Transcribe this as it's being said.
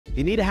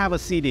you need to have a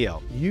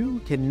CDL.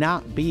 You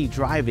cannot be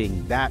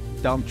driving that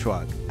dump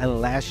truck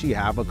unless you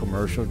have a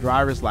commercial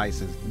driver's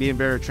license. Being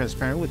very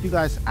transparent with you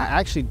guys, I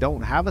actually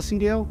don't have a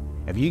CDL.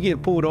 If you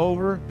get pulled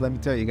over, let me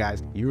tell you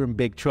guys, you're in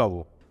big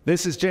trouble.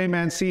 This is Jay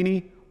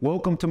Mancini.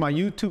 Welcome to my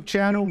YouTube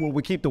channel where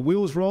we keep the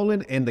wheels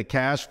rolling and the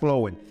cash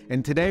flowing.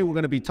 And today we're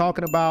going to be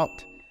talking about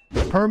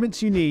the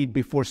permits you need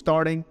before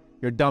starting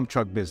your dump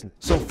truck business.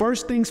 So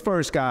first things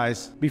first,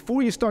 guys,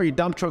 before you start your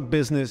dump truck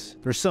business,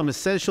 there's some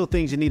essential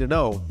things you need to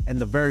know. And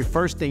the very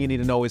first thing you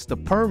need to know is the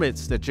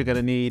permits that you're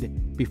gonna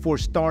need before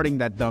starting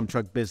that dump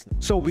truck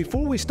business. So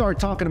before we start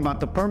talking about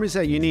the permits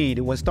that you need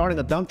when starting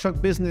a dump truck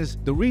business,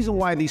 the reason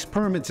why these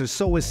permits are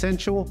so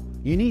essential,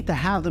 you need to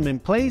have them in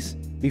place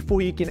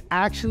before you can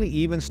actually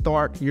even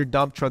start your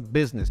dump truck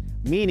business,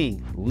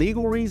 meaning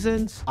legal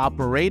reasons,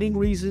 operating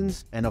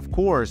reasons, and of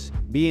course,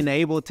 being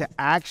able to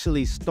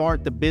actually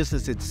start the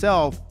business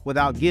itself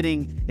without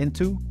getting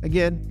into,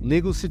 again,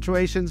 legal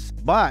situations,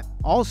 but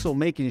also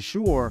making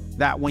sure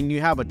that when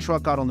you have a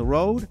truck out on the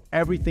road,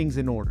 everything's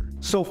in order.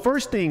 So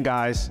first thing,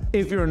 guys,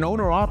 if you're an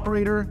owner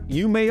operator,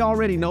 you may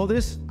already know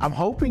this. I'm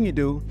hoping you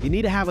do. You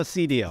need to have a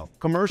CDL,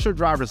 commercial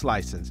driver's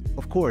license.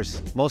 Of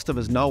course, most of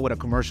us know what a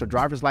commercial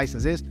driver's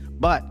license is,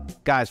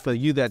 but guys, for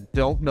you that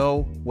don't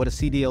know what a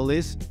CDL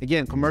is,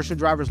 again, commercial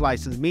driver's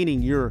license,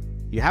 meaning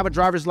you have a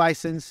driver's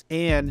license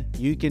and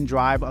you can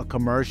drive a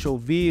commercial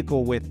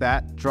vehicle with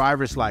that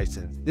driver's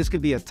license. This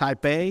could be a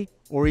type A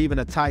or even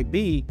a type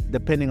B,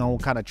 depending on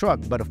what kind of truck.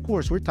 But of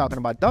course, we're talking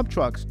about dump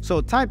trucks.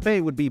 So type A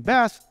would be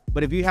best,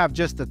 but if you have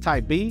just a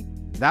type B,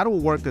 that'll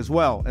work as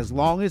well, as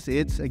long as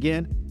it's,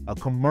 again, a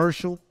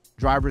commercial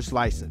driver's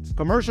license.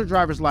 Commercial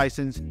driver's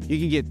license, you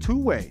can get two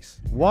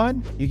ways.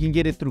 One, you can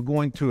get it through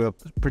going to a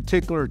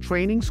particular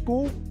training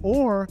school,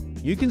 or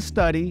you can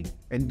study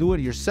and do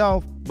it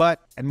yourself. But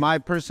in my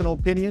personal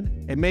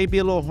opinion, it may be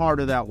a little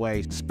harder that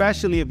way,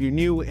 especially if you're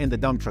new in the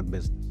dump truck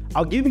business.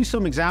 I'll give you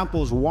some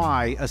examples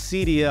why a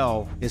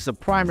CDL is the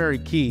primary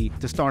key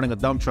to starting a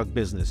dump truck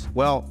business.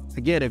 Well,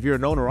 again, if you're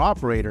an owner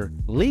operator,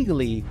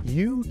 legally,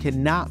 you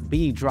cannot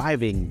be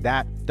driving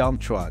that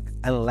dump truck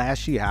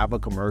unless you have a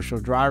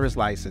commercial driver's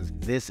license.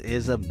 This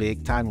is a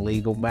big time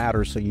legal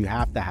matter, so you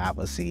have to have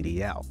a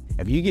CDL.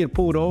 If you get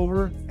pulled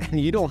over and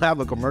you don't have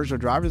a commercial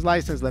driver's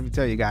license, let me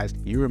tell you guys,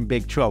 you're in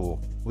big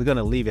trouble. We're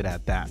gonna leave it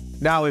at that.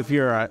 Now, if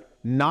you're a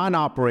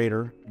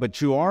non-operator,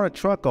 but you are a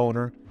truck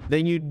owner,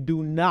 then you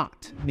do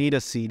not need a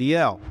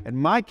CDL. In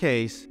my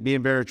case,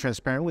 being very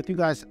transparent with you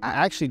guys, I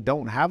actually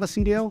don't have a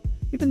CDL,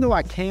 even though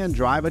I can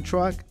drive a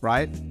truck,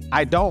 right?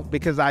 I don't,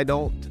 because I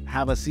don't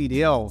have a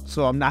CDL,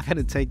 so I'm not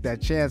gonna take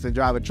that chance and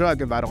drive a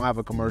truck if I don't have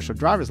a commercial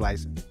driver's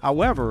license.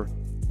 However,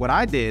 what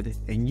I did,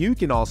 and you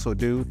can also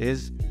do,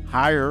 is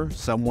hire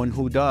someone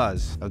who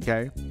does,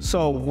 okay?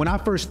 So when I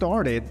first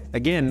started,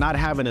 again, not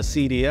having a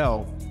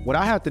CDL, what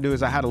I had to do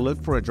is I had to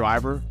look for a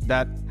driver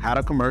that had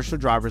a commercial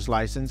driver's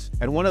license.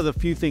 And one of the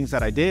few things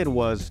that I did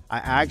was I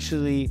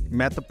actually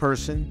met the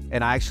person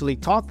and I actually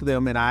talked to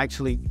them and I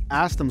actually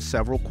asked them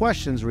several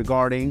questions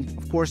regarding,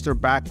 of course, their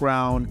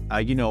background,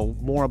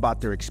 more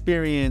about their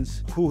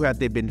experience, who had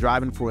they been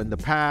driving for in the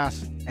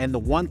past. And the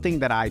one thing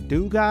that I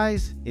do,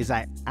 guys, is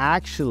I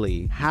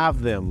actually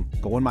have them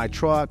go in my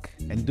truck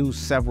and do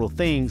several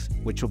things,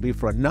 which will be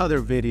for another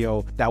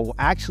video, that will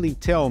actually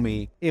tell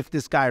me if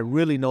this guy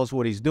really knows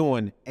what he's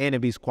doing and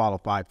if he's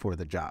qualified for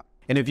the job.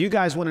 And if you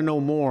guys want to know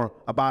more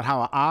about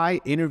how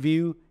I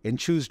interview and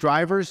choose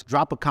drivers,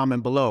 drop a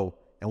comment below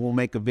and we'll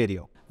make a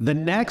video. The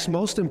next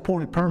most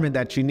important permit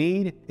that you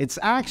need, it's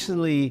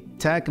actually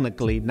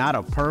technically not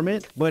a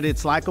permit, but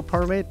it's like a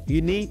permit.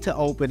 You need to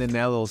open an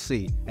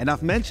LLC. And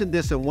I've mentioned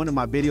this in one of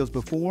my videos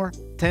before,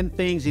 10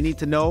 things you need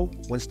to know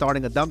when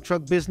starting a dump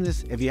truck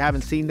business. If you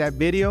haven't seen that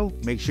video,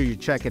 make sure you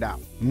check it out.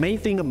 Main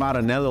thing about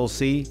an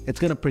LLC, it's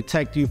gonna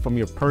protect you from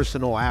your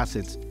personal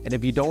assets. And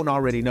if you don't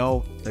already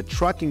know, the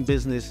trucking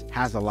business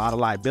has a lot of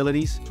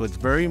liabilities, so it's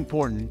very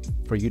important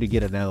for you to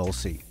get an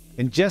LLC.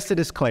 And just a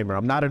disclaimer,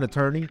 I'm not an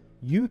attorney.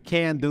 You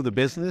can do the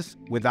business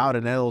without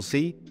an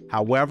LLC.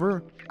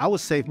 However, I would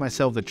save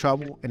myself the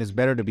trouble, and it's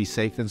better to be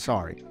safe than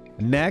sorry.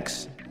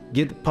 Next,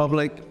 get the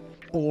public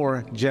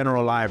or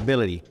general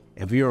liability.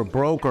 If you're a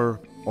broker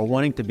or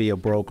wanting to be a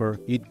broker,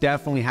 you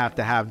definitely have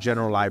to have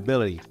general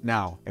liability.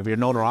 Now, if you're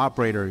an owner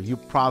operator, you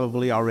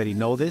probably already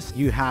know this.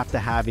 You have to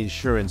have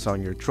insurance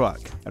on your truck.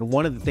 And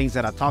one of the things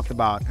that I talked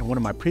about in one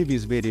of my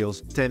previous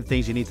videos, 10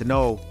 things you need to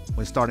know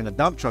when starting a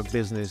dump truck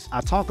business,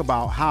 I talk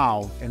about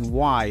how and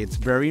why it's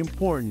very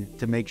important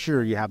to make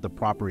sure you have the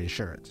proper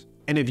insurance.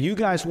 And if you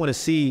guys want to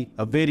see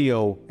a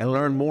video and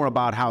learn more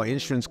about how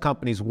insurance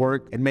companies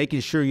work and making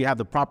sure you have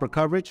the proper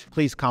coverage,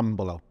 please comment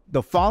below.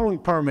 The following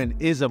permit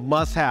is a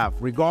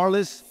must-have,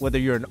 regardless whether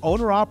you're an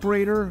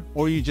owner-operator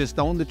or you just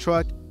own the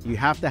truck. You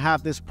have to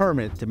have this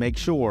permit to make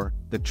sure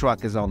the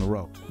truck is on the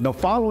road. The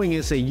following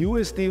is a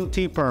US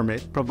DOT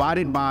permit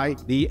provided by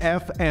the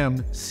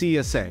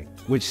FMCSA,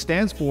 which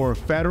stands for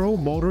Federal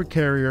Motor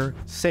Carrier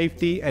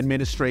Safety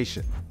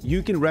Administration.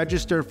 You can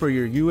register for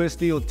your US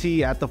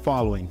DOT at the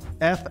following: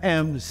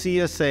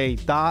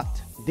 fmcsa.gov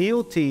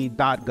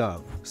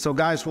fmcsa.dot.gov. So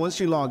guys, once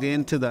you log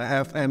into the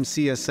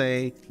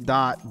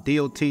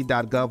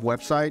fmcsa.dot.gov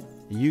website,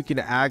 you can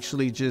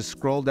actually just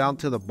scroll down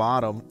to the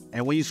bottom.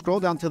 And when you scroll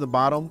down to the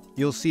bottom,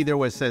 you'll see there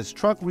where it says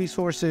truck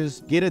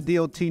resources, get a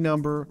DOT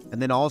number,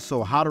 and then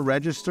also how to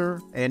register.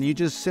 And you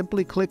just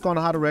simply click on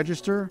how to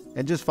register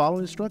and just follow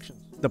instructions.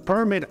 The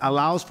permit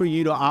allows for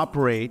you to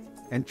operate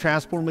and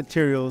transport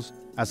materials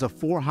as a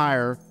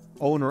for-hire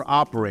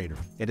owner-operator.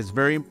 It is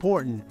very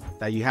important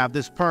that you have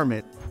this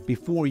permit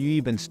before you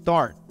even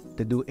start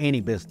to do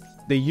any business.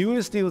 The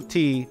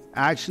USDOT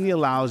actually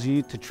allows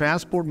you to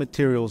transport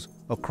materials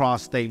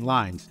across state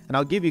lines. And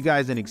I'll give you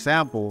guys an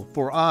example.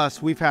 For us,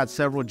 we've had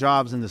several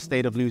jobs in the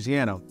state of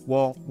Louisiana.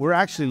 Well, we're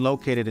actually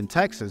located in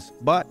Texas,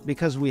 but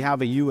because we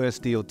have a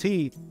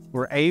USDOT,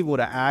 we're able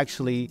to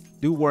actually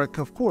do work,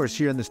 of course,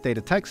 here in the state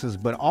of Texas,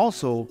 but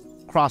also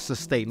cross the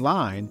state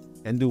line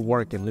and do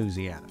work in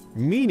Louisiana,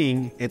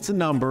 meaning it's a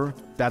number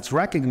that's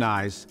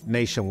recognized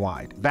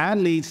nationwide. That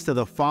leads to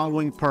the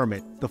following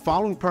permit. The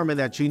following permit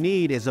that you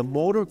need is a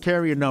motor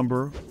carrier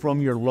number from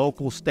your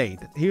local state.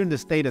 Here in the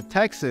state of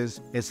Texas,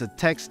 it's a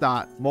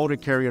TxDOT motor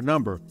carrier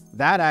number.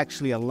 That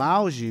actually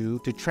allows you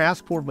to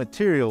transport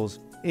materials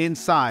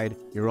inside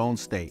your own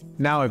state.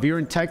 Now, if you're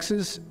in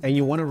Texas and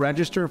you want to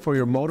register for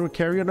your motor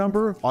carrier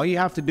number, all you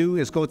have to do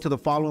is go to the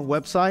following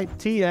website,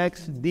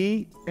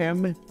 txdmv.gov.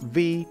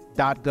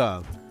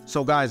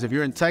 So guys, if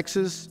you're in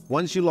Texas,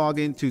 once you log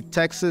into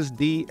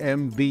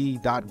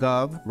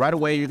texasdmv.gov, right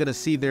away you're going to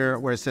see there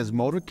where it says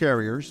motor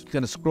carriers. You're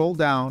going to scroll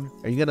down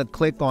and you're going to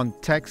click on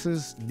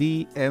Texas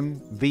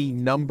DMV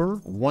number.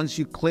 Once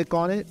you click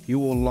on it, you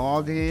will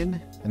log in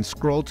and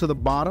scroll to the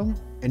bottom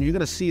and you're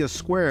going to see a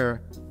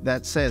square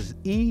that says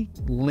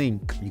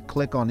E-Link. You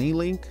click on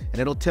E-Link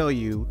and it'll tell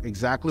you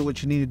exactly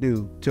what you need to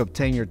do to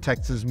obtain your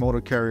Texas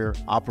Motor Carrier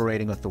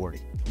Operating Authority.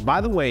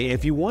 By the way,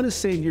 if you want to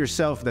save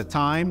yourself the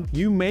time,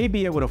 you may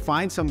be able to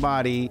find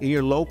somebody in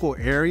your local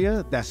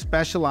area that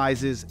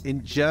specializes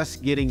in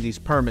just getting these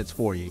permits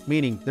for you.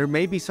 Meaning there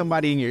may be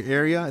somebody in your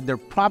area, and there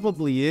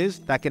probably is,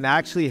 that can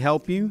actually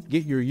help you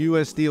get your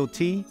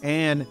USDOT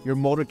and your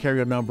motor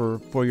carrier number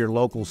for your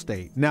local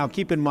state. Now,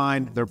 keep in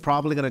mind, they're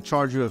probably going to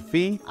charge you a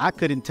fee. I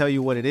couldn't tell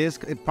you what it is.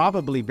 It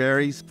probably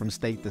varies from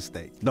state to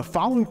state. The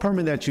following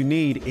permit that you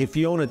need if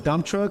you own a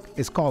dump truck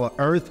is called an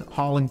earth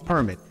hauling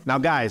permit. Now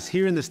guys,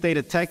 here in the state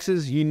of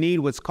Texas, you need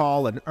what's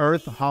called an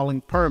earth hauling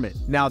permit.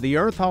 Now the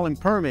earth hauling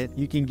permit,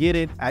 you can get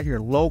it at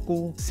your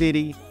local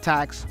city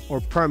tax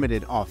or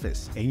permitted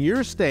office. In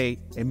your state,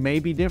 it may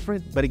be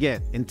different, but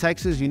again, in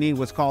Texas, you need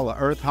what's called an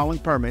earth hauling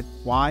permit.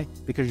 Why?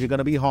 Because you're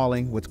gonna be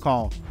hauling what's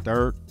called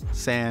dirt,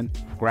 sand,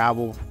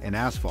 gravel, and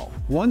asphalt.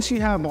 Once you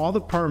have all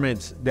the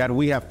permits that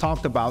we have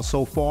talked about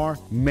so far,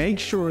 make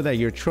sure that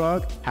your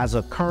truck has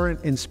a current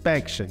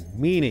inspection,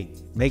 meaning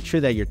make sure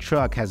that your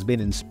truck has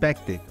been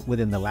inspected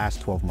within the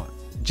last 12 months.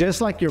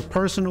 Just like your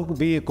personal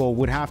vehicle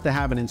would have to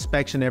have an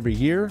inspection every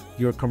year,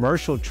 your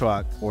commercial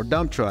truck or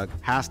dump truck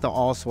has to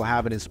also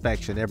have an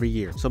inspection every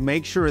year. So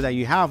make sure that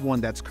you have one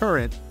that's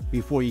current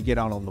before you get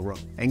out on the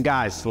road. And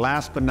guys,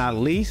 last but not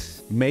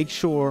least, make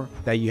sure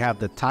that you have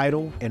the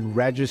title and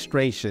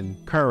registration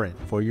current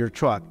for your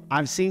truck.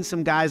 I've seen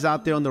some guys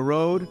out there on the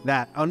road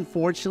that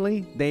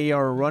unfortunately, they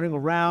are running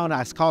around.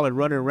 I call it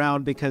running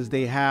around because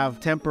they have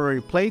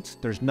temporary plates.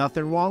 There's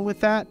nothing wrong with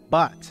that.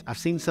 But I've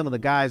seen some of the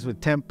guys with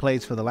temp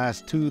plates for the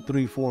last 2,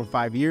 3, 4,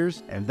 5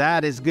 years. And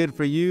that is good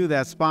for you,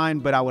 that's fine.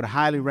 But I would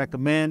highly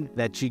recommend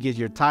that you get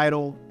your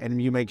title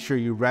and you make sure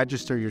you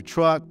register your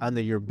truck under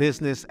your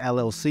business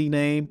LLC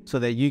name, so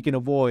that you can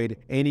avoid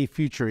any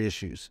future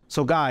issues.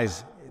 So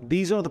guys,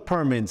 these are the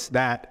permits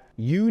that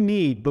you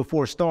need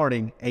before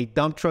starting a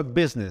dump truck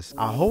business.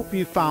 I hope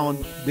you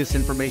found this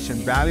information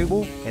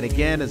valuable. And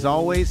again, as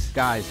always,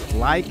 guys,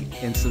 like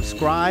and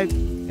subscribe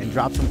and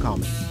drop some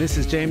comments. This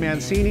is Jay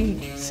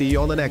Mancini. See you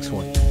on the next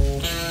one.